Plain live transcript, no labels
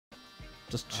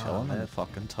Just chilling in the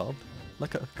fucking tub.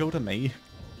 Look at, go to me.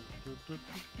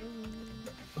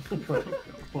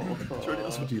 Surely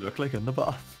that's what you look like in the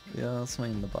bath. Yeah, that's me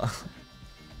in the bath.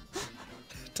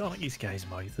 Donaghy's guy's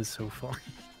mouth is so funny.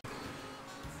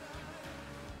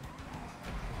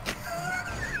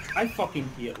 I fucking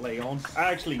hate Leon.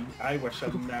 I wish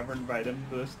I'd never invited him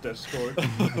to this Discord.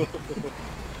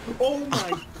 Oh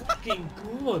my fucking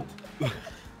god!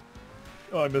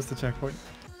 Oh, I missed the checkpoint.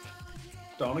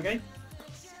 Donaghy?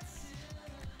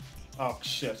 Oh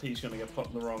shit, he's gonna get put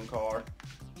in the wrong car.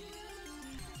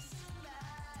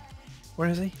 Where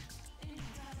is he?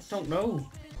 I don't know.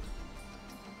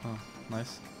 Oh,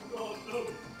 nice.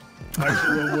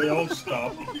 Actually, we all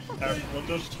stop. We'll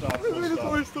just stop. We'll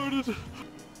stop. Started.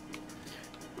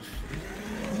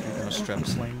 You're gonna strip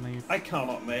sling me. I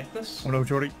cannot make this. Oh no,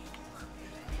 Jordy.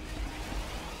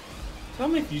 Tell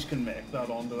me if you can make that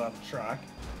onto that track.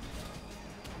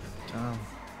 Damn.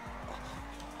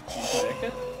 Did you make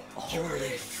it?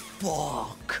 Holy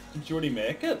fuck! Did you already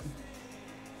make it?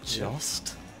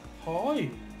 Just How?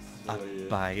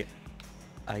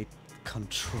 I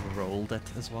controlled it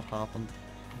is what happened.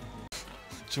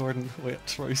 Jordan, wait,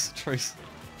 Trace.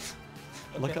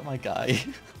 Look Okay. at my guy.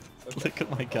 Look at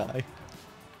my guy.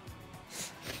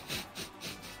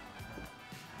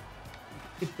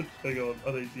 Hang on,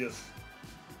 I think yes.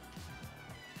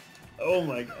 Oh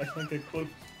my, I think I close.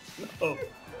 No.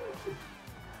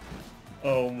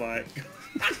 Oh my.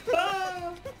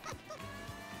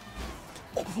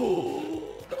 Oh,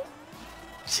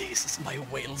 Jesus, my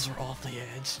wheels are off the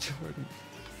edge, Jordan.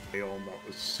 Leon, that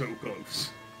was so close.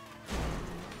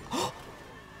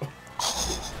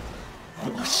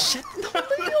 Oh shit, no!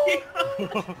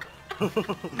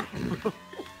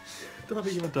 Don't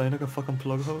you went down like a fucking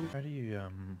plug hole? How do you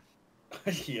I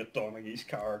hate Donaghy's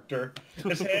character.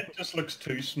 His head just looks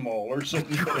too small or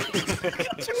something.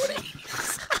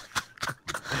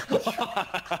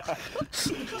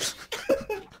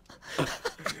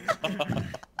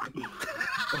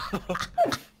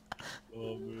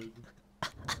 Oh man.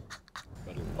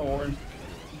 Horn.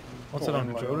 What's it on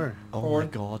the controller? Oh my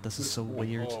god, this is so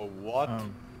weird. Oh what?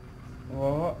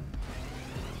 What?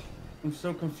 I'm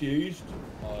so confused.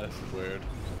 Oh, this is weird.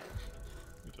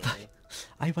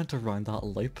 I went around that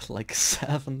loop like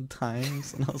 7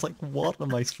 times and I was like, what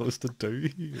am I supposed to do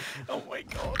here? Oh my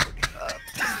god, look at that.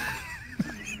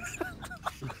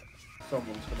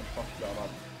 Someone's gonna fuck that up.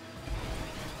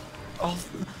 Oh,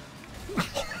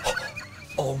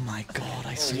 oh my god,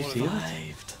 I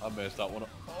survived. I messed that one up.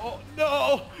 Oh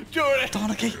no! Jordan!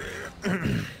 Donaghy!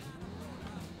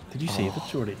 Did you save it,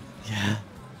 Jordy? Yeah.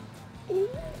 Do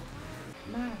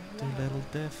little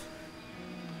diff.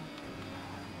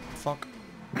 Fuck.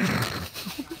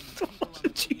 What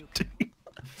did you do?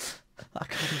 I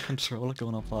couldn't control it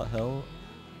going up that hill.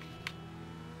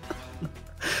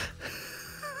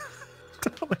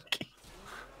 Donaghy.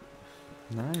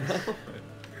 Nice.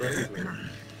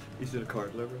 He's doing a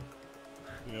card delivery.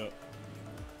 Yeah.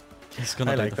 He's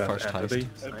gonna I do like the that first entity.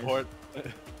 heist. Import.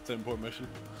 It's an import mission.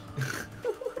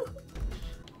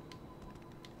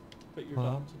 But your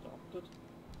What? dad's adopted.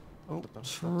 Oh,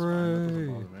 That's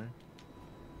true.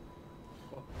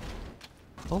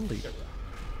 Holy.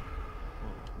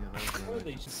 What are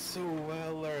these? So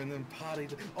well there, and then Paddy.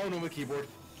 Oh no, my keyboard.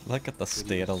 Look at the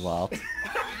state of that.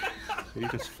 He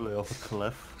just flew off a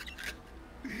cliff.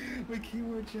 My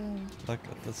keyboard jammed. Look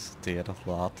at the state of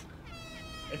that.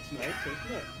 It's nice,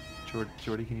 isn't it?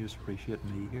 Jordy, can you just appreciate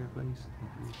me here, please?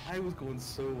 I was going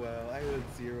so well. I had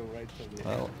 0 right till the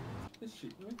Well, It's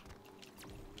shooting me.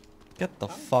 get the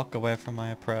fuck away from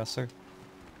my oppressor.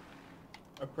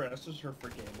 Oppressors are for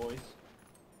Game Boys.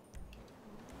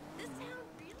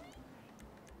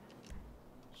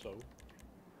 So.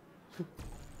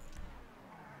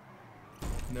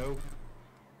 No.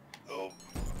 Oh.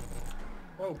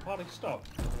 Whoa, Paddy, stop.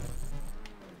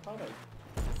 Paddy.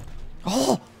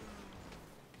 Oh!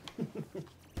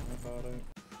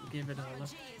 Give it all up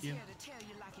to you.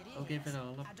 I'll give it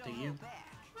all up to you.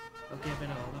 I'll give it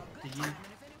all up to you.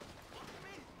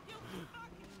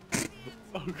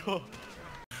 Oh god.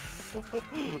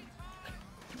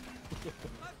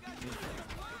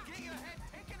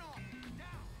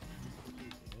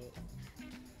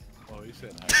 Oh, he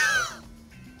said hi.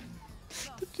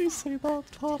 Did you say that,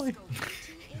 Paddy?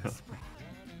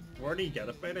 Where do you get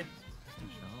it, baby?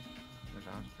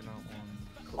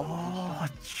 Oh,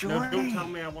 No, don't tell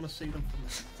me I want to see them from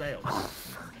sale.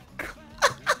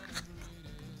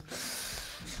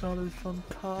 That is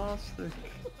fantastic.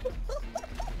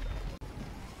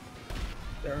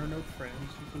 There are no friends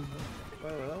you can have.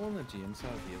 Well, that one that James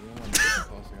has, the other one,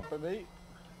 tossing up by me.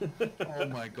 Oh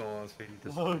my god.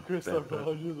 Just Oh, Christoph bit-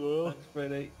 Dodge as well. That's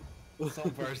pretty.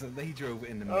 Some person, they drove it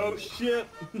in the Oh middle. shit!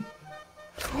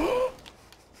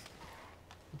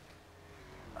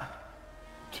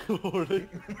 Jordy.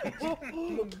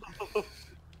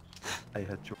 I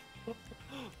hit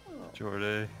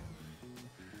Jordy.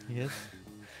 Yes.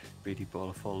 Beatty ball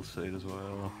a full suit as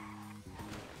well.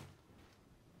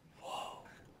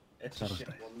 It's That a was shit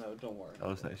nice. one, no, don't worry. That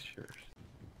was nice shirt.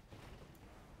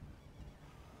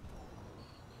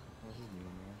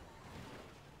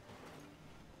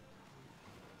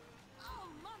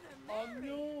 Oh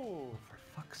no! For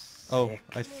fuck's Oh, sake.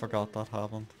 I forgot that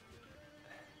happened.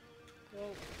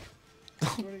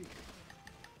 Jordy.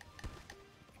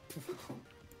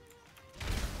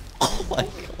 Oh my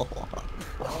god.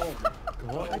 Oh my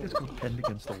God, I just got pinned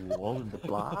against the wall in the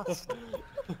blast.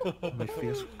 My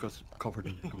face got covered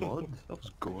in blood. That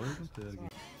was gorgeous.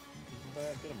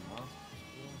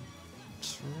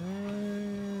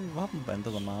 True. We haven't been to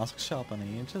the mask shop in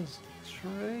ages.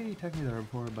 Trey, take me there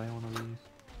before I buy one of these.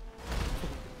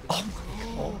 Oh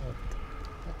my god.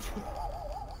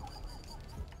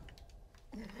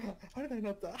 How did I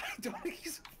not die?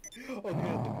 Jordy's... Oh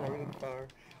god, the car is on fire.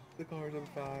 The car is on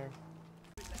fire.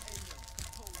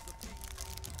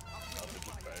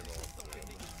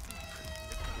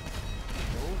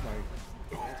 Oh my...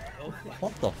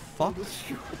 What the fuck?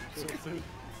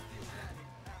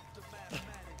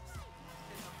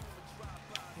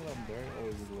 What I'm there? Oh,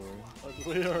 is it Lauren?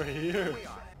 We are here.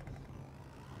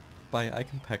 I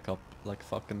can pick up like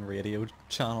fucking radio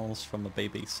channels from the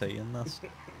BBC in this.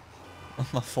 On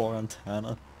my 4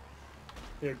 antenna.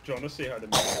 Here, do you want to see how to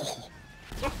make this?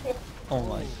 Oh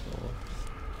my god.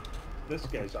 This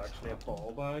guy's actually a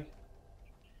ball bag.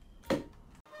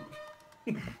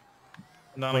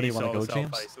 None Where of do you you wanna saw go, the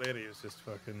James? self-isolate, he was just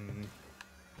fucking...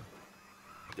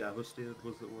 Devastated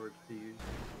was the word to use.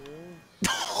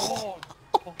 Oh,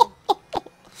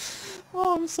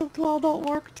 I'm so glad that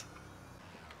worked.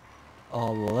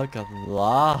 Oh, look at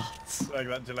that. Like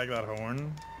that, do you like that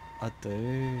horn? I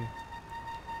do.